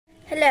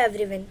Hello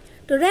everyone.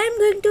 Today I am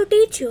going to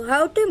teach you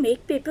how to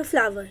make paper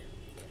flower.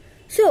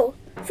 So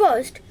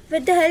first,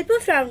 with the help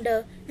of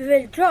rounder, we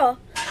will draw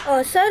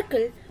a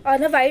circle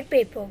on a white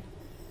paper.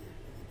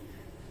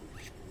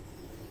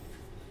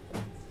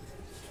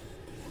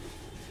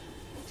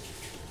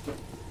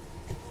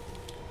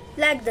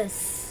 Like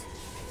this.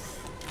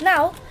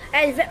 Now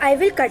I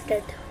will cut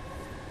it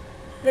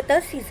with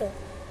a scissor.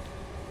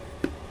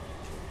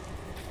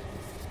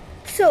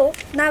 So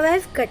now I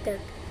have cut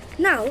it.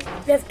 Now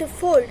we have to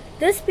fold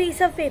this piece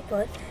of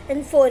paper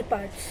in 4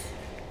 parts.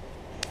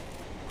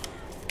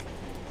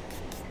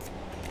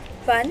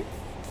 1,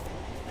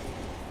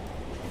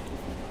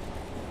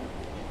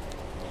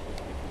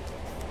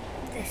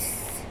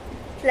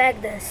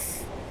 like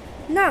this.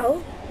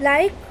 Now,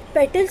 like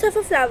petals of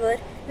a flower,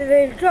 we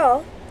will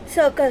draw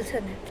circles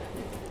in it.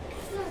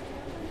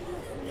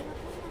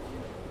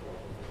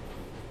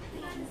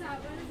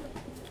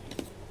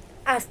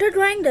 After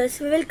drawing this,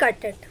 we will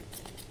cut it.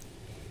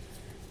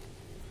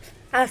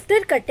 After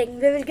cutting,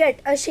 we will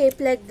get a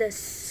shape like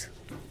this.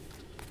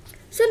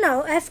 So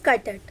now I have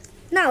cut it.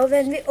 Now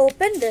when we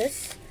open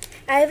this,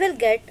 I will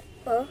get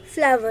a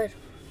flower.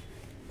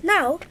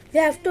 Now we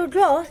have to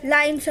draw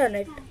lines on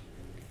it.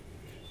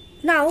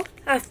 Now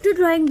after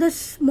drawing the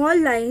small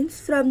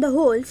lines from the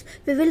holes,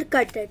 we will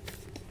cut it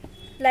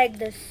like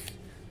this.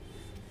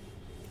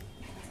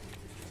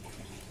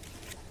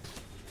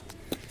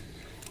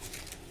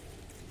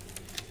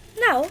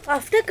 Now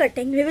after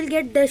cutting, we will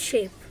get this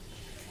shape.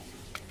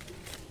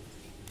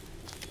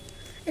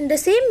 In the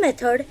same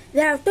method, we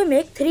have to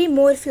make 3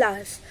 more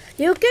flowers.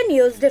 You can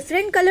use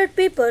different colored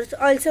papers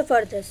also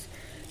for this.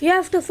 You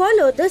have to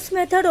follow this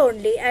method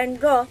only and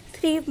draw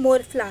 3 more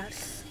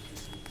flowers.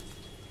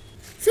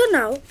 So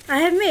now I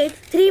have made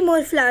 3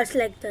 more flowers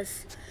like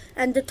this,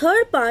 and the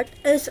third part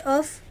is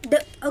of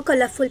a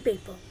colorful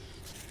paper.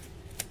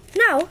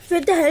 Now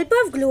with the help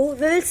of glue, we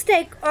will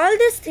stick all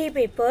these 3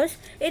 papers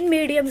in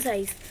medium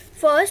size.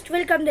 First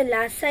will come the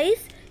last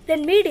size,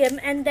 then medium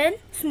and then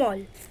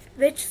small,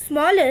 which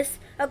small is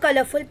a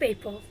colorful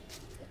paper.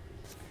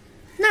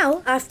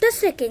 Now after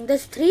sticking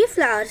these 3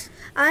 flowers,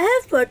 I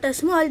have put a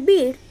small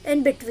bead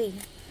in between.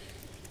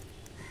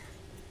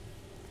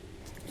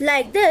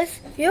 Like this,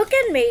 you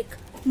can make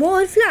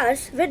more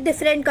flowers with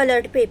different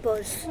colored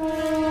papers.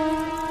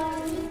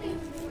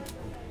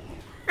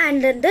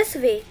 And in this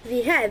way,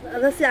 we have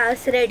our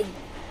flowers ready.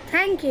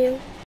 Thank you.